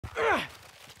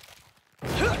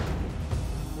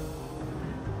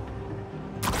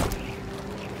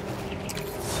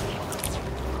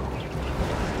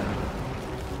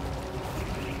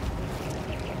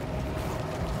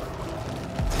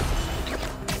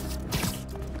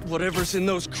Whatever's in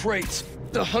those crates,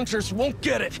 the hunters won't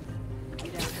get it!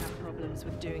 You don't have problems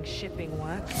with doing shipping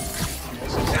work.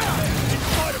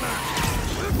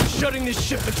 Spider-Man! Shutting this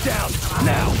shipment down,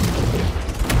 now!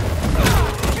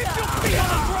 Get your feet on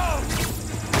the ground!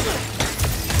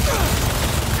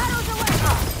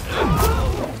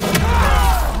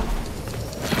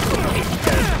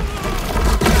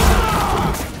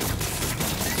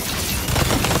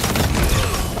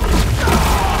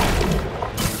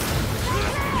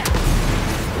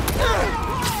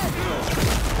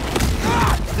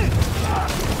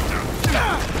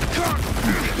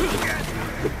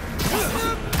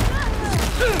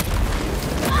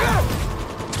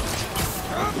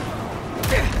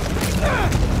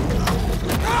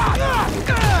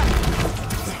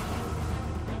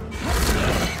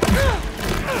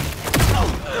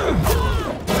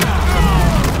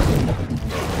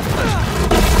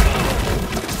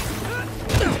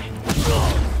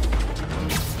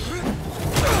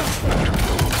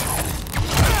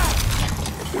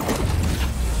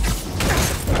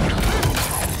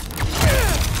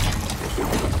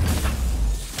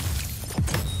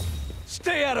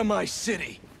 Stay out of my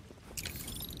city!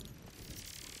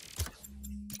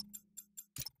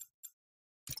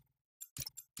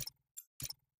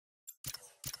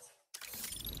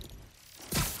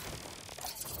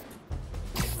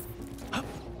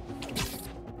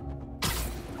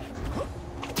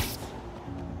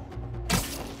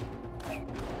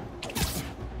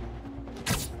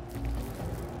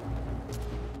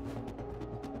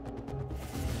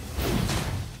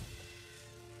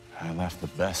 I left the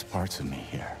best parts of me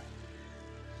here.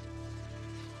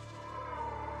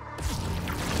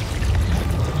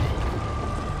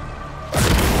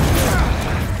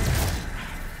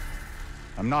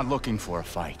 I'm not looking for a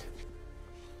fight.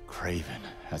 Kraven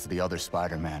has the other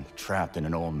Spider-Man trapped in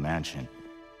an old mansion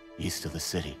east of the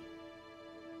city.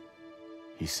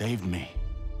 He saved me.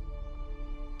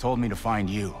 Told me to find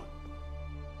you.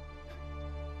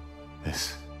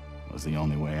 This was the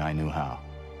only way I knew how.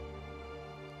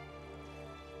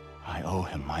 I owe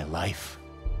him my life.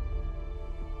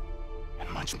 And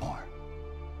much more.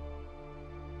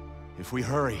 If we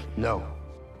hurry... No.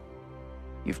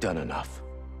 You've done enough.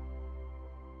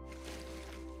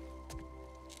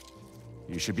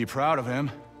 You should be proud of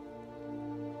him.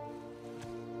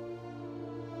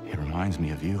 He reminds me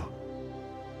of you.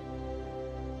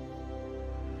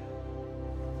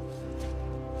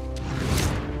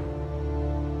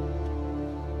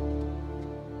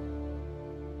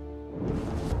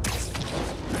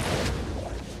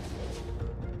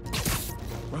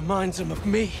 Reminds him of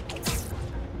me.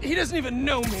 He doesn't even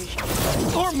know me.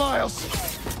 Or Miles.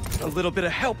 A little bit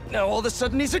of help, now all of a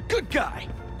sudden he's a good guy.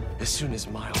 As soon as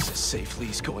Miles is safe,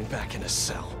 Lee's going back in a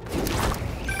cell.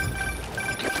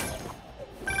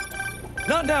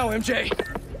 Not now, MJ.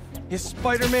 Is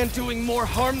Spider-Man doing more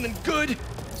harm than good?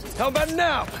 How about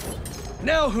now?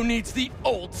 Now who needs the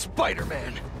old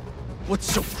Spider-Man?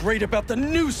 What's so great about the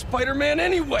new Spider-Man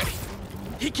anyway?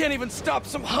 He can't even stop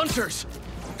some hunters.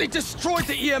 They destroyed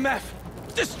the EMF.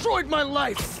 Destroyed my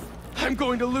life. I'm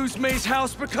going to lose May's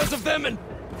house because of them and...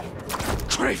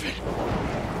 Kraven.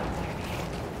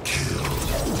 Kill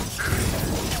Kraven.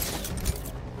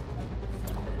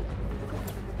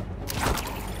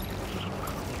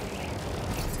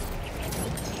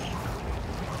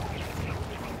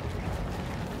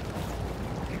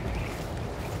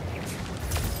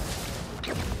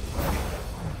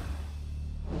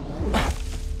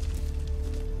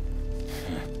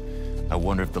 I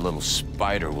wonder if the little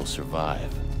spider will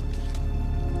survive.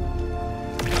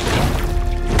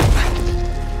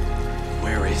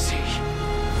 Where is he?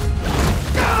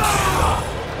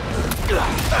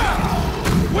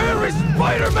 Where is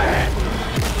Spider-Man?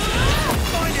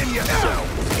 Find him yourself!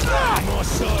 More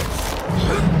swords!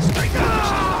 Stay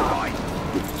down!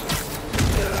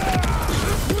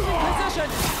 Position!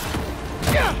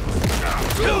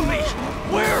 Tell me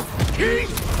where he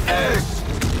is!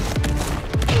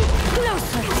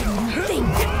 Closer than you think!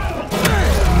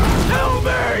 Tell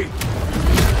me!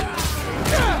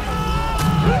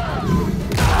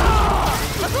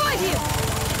 Avoid him!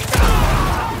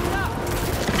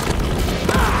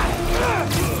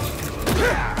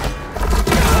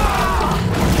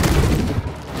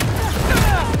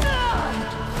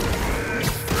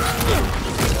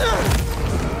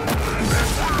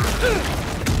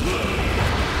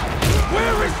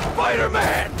 Where is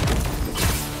Spider-Man?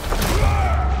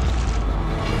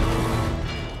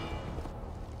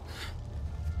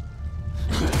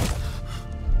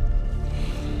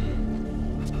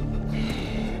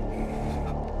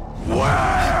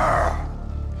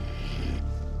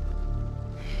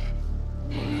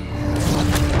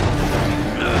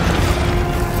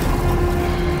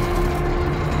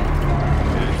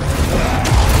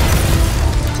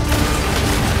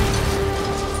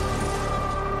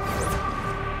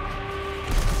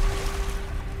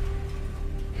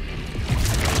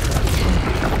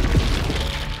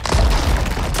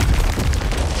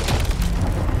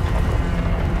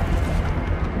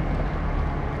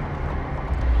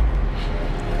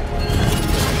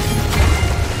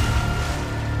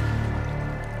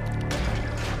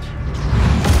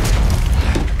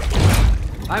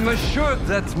 I'm assured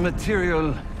that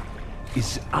material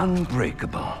is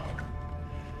unbreakable.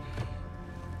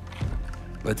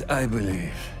 But I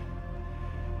believe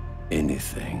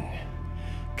anything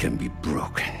can be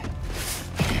broken.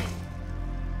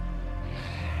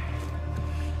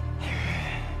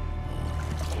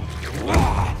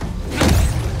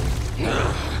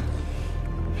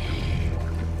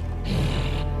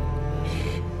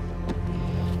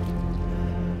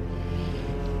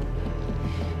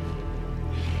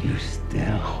 You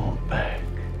still hold back.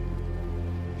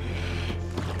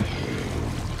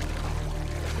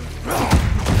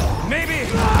 Maybe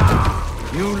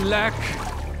You lack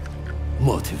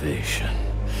motivation.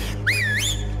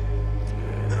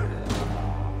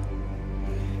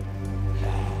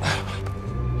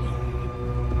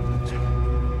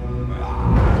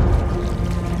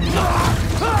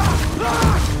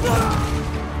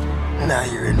 Now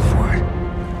you're in for it.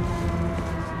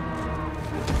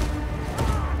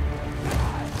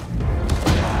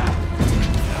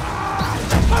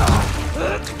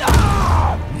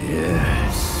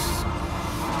 Yes.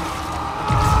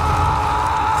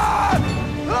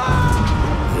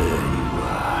 There you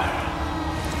are.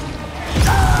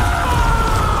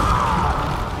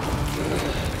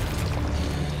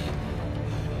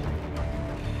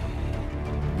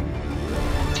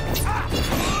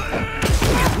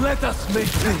 let us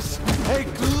make this a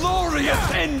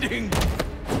glorious ending!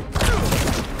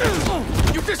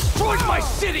 You destroyed my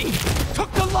city!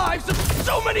 Took the lives of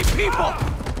so many people!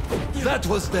 That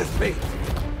was their fate.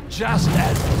 Just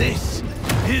as this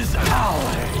is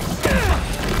ours.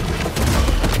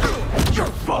 Your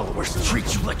followers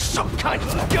treat you like some kind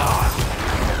of god!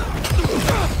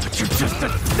 But you're just a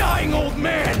dying old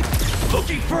man,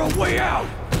 looking for a way out!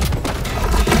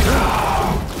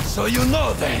 So you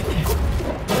know then.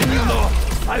 And you know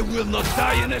I will not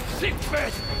die in a sick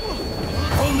bed.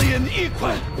 Only an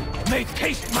equal may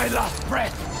taste my last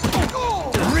breath.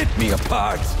 Rip me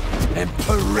apart and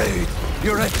parade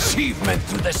your achievement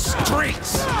to the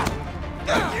streets.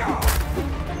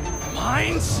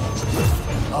 Mines?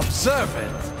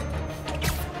 Observant.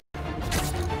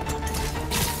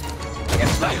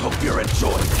 I hope you're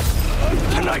enjoying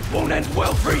it. Tonight won't end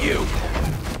well for you.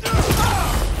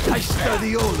 I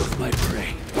study all of my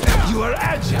prey. You are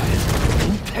agile,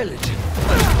 intelligent,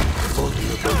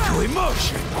 vulnerable to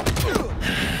emotion.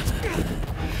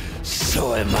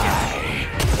 So am I.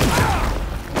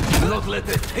 Don't let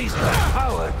the taste of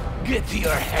power get to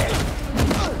your head.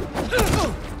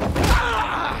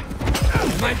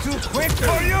 Am I too quick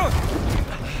for you?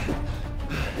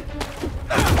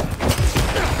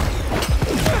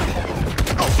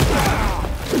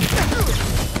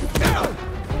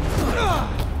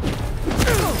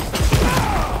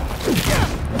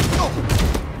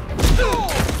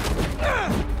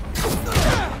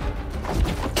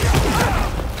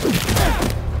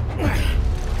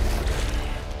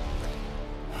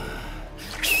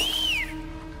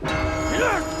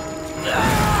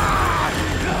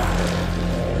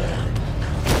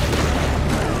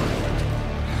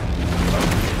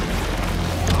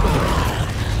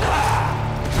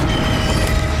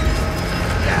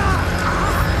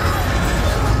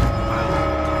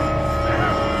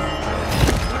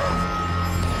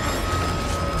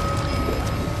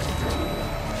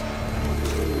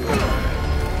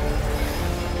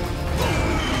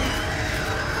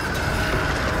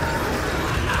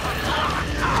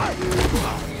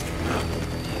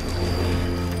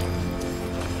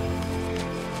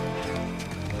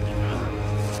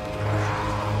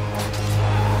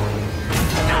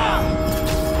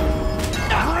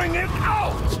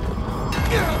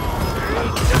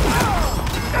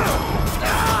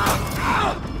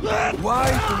 Why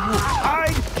do you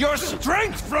hide your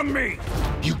strength from me?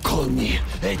 You call me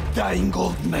a dying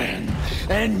old man,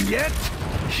 and yet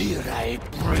here I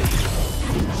breathe.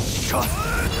 Shut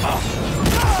up!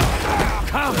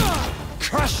 Come,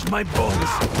 crush my bones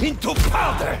into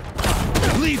powder!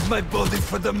 Leave my body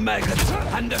for the maggots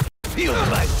and the field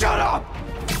life. Shut up!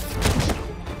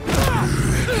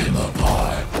 Rip him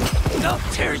apart. I'll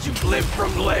tear you limb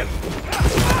from limb!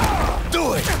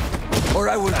 Do it! Or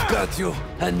I will gut you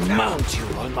and mount you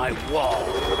on my wall.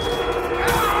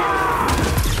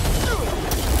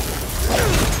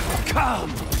 Come!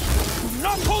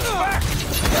 Knuckles back!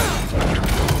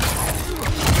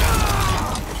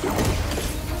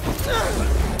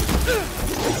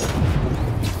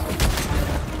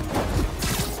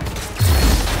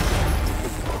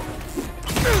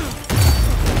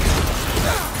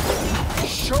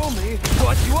 Show me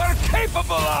what you are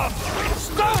capable of!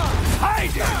 Stop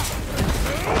hiding!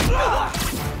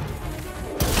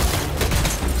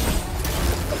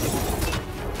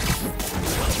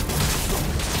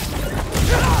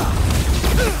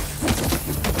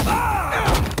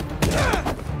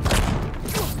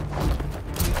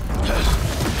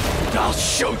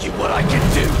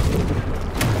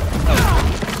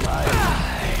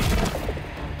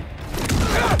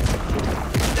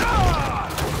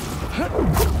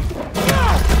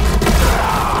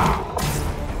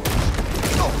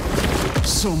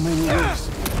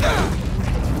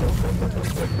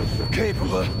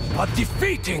 but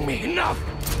defeating me. Enough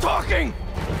talking!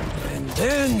 And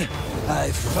then I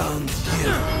found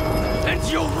you. And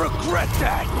you'll regret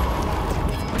that!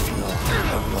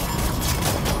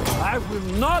 I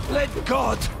will not let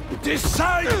God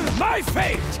decide my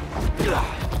fate!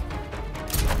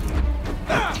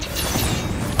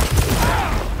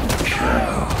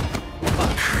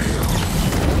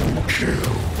 Kill.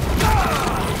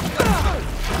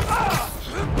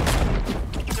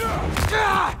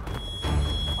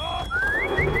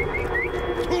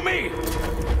 Who, me?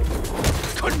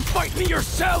 Couldn't fight me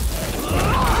yourself?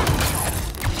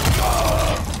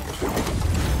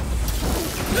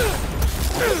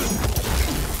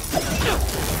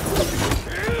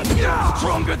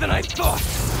 Stronger than I thought!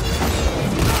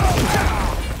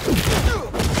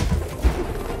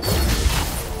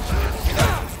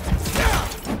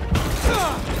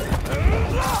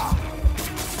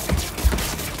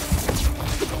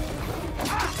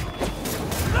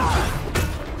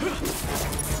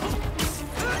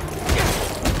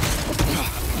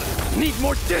 Need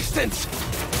more distance!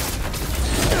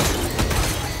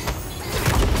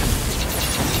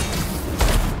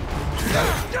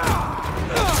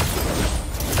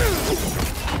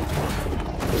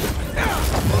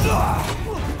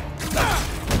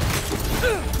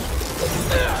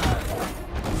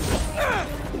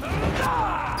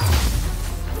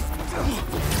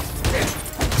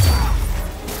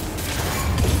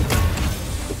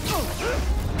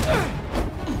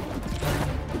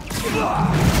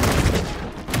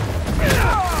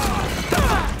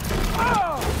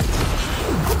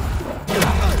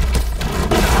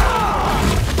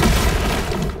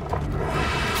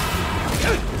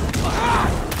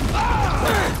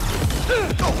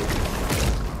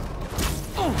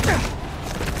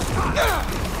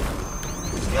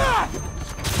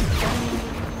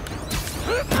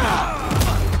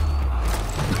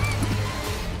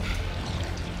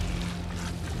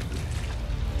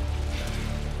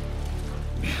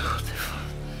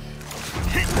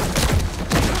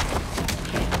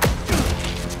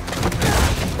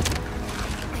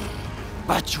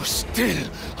 But you still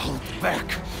hold back.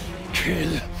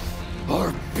 Kill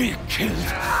or be killed.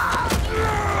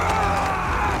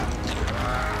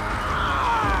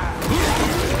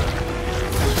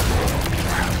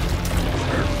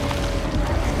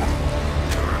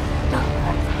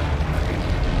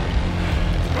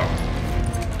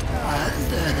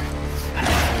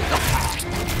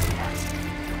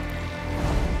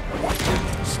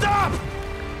 Stop!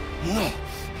 No.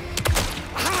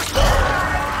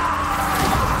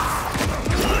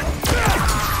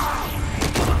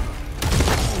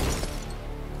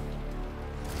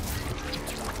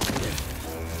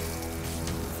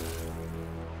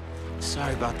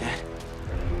 Sorry about that.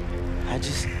 I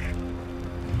just...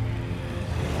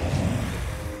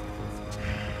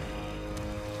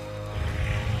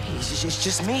 It's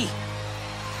just me.